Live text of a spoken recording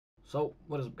So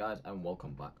what is up guys, and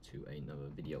welcome back to another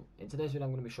video. In today's video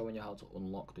I'm going to be showing you how to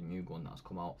unlock the new gun that's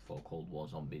come out for Cold War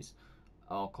Zombies,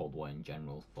 or Cold War in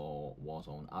general, for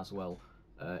Warzone as well.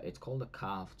 It's called a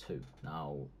CARV.2.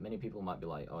 Now many people might be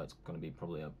like, oh, it's going to be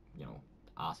probably a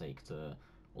arseache to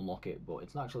unlock it, but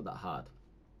it's not actually that hard.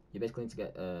 You basically need to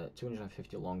get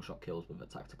 250 long shot kills with a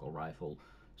tactical rifle.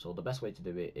 So the best way to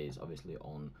do it is obviously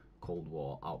on Cold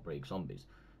War Outbreak Zombies.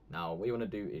 Now what you want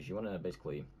to do is you want to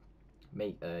basically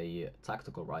make a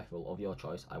tactical rifle of your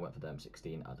choice. I went for the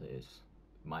M16 as it is,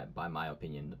 by my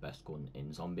opinion, the best gun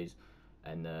in Zombies,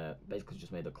 and basically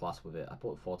just made a class with it. I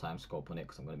put 4x scope on it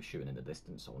because I'm going to be shooting in the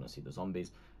distance, so I want to see the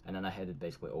zombies, and then I headed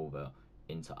basically over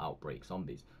into Outbreak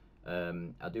Zombies.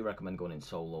 I do recommend going in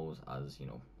solos, as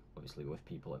obviously with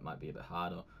people it might be a bit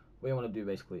harder. What you want to do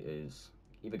basically is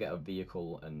either get a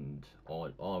vehicle or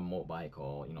a motorbike,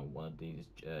 or one of these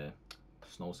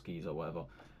snow skis or whatever,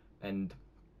 and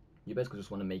you basically just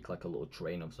want to make like a little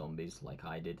train of zombies like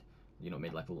I did,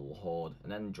 made like a little horde,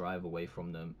 and then drive away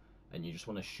from them, and you just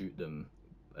want to shoot them,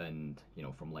 and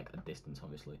from like a distance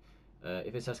obviously.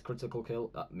 If it says critical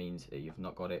kill, that means you've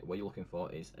not got it. What you're looking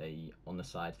for is on the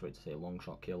side for it to say long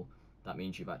shot kill. That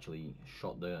means you've actually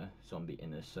shot the zombie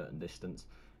in a certain distance,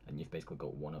 and you've basically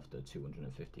got one of the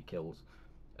 250 kills.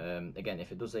 Again,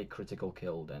 if it does a critical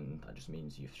kill, then that just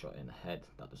means you've shot in the head.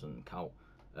 That doesn't count.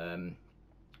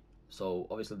 So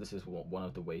obviously this is one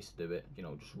of the ways to do it,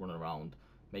 just run around,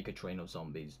 make a train of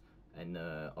zombies, and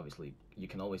obviously you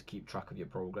can always keep track of your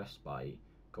progress by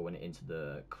going into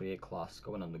the create class,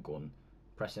 going on the gun,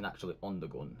 pressing actually on the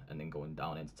gun, and then going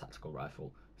down into tactical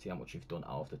rifle, see how much you've done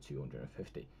out of the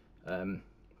 250.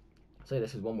 So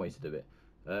this is one way to do it.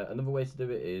 Another way to do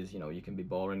it is, you can be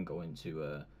boring, go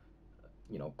into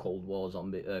Cold War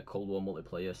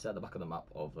multiplayer, set at the back of the map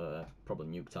of probably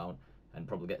Nuketown, and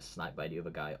probably get sniped by the other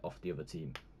guy off the other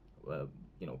team,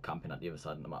 camping at the other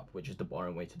side of the map, which is the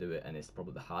boring way to do it, and it's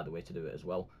probably the harder way to do it as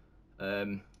well.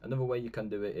 Another way you can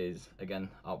do it is, again,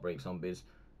 Outbreak Zombies,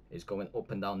 is going up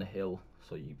and down the hill,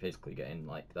 so you basically get in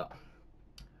like that,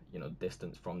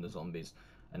 distance from the zombies.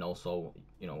 And also,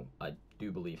 I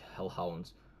do believe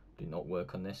hellhounds do not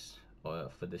work on this, for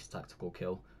this tactical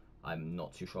kill. I'm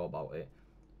not too sure about it,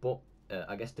 but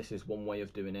I guess this is one way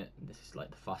of doing it. This is like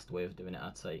the fast way of doing it,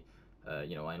 I'd say. I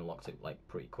unlocked it like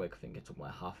pretty quick. I think it took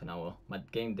like half an hour. My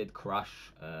game did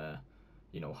crash,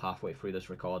 halfway through this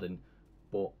recording,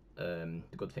 but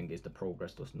the good thing is the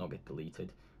progress does not get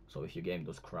deleted. So if your game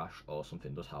does crash or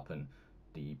something does happen,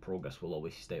 the progress will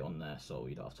always stay on there, so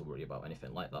you don't have to worry about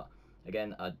anything like that.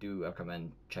 Again, I do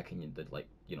recommend checking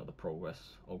the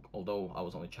progress, although I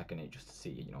was only checking it just to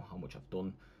see how much I've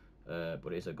done,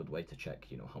 but it is a good way to check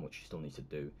how much you still need to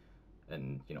do,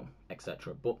 and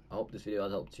etc. But I hope this video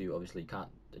has helped you. Obviously you can't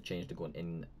change the gun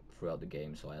in throughout the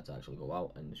game, so I had to actually go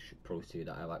out and prove to you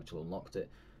that I've actually unlocked it.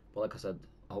 But like I said,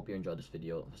 I hope you enjoyed this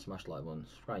video. Smash the like button,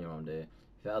 subscribe around here.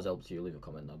 If it has helped you, leave a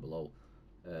comment down below.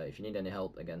 If you need any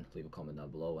help, again, leave a comment down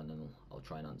below, and then I'll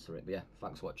try and answer it. But yeah,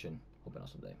 thanks for watching. Hope you have a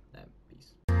awesome day.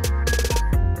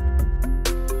 Peace.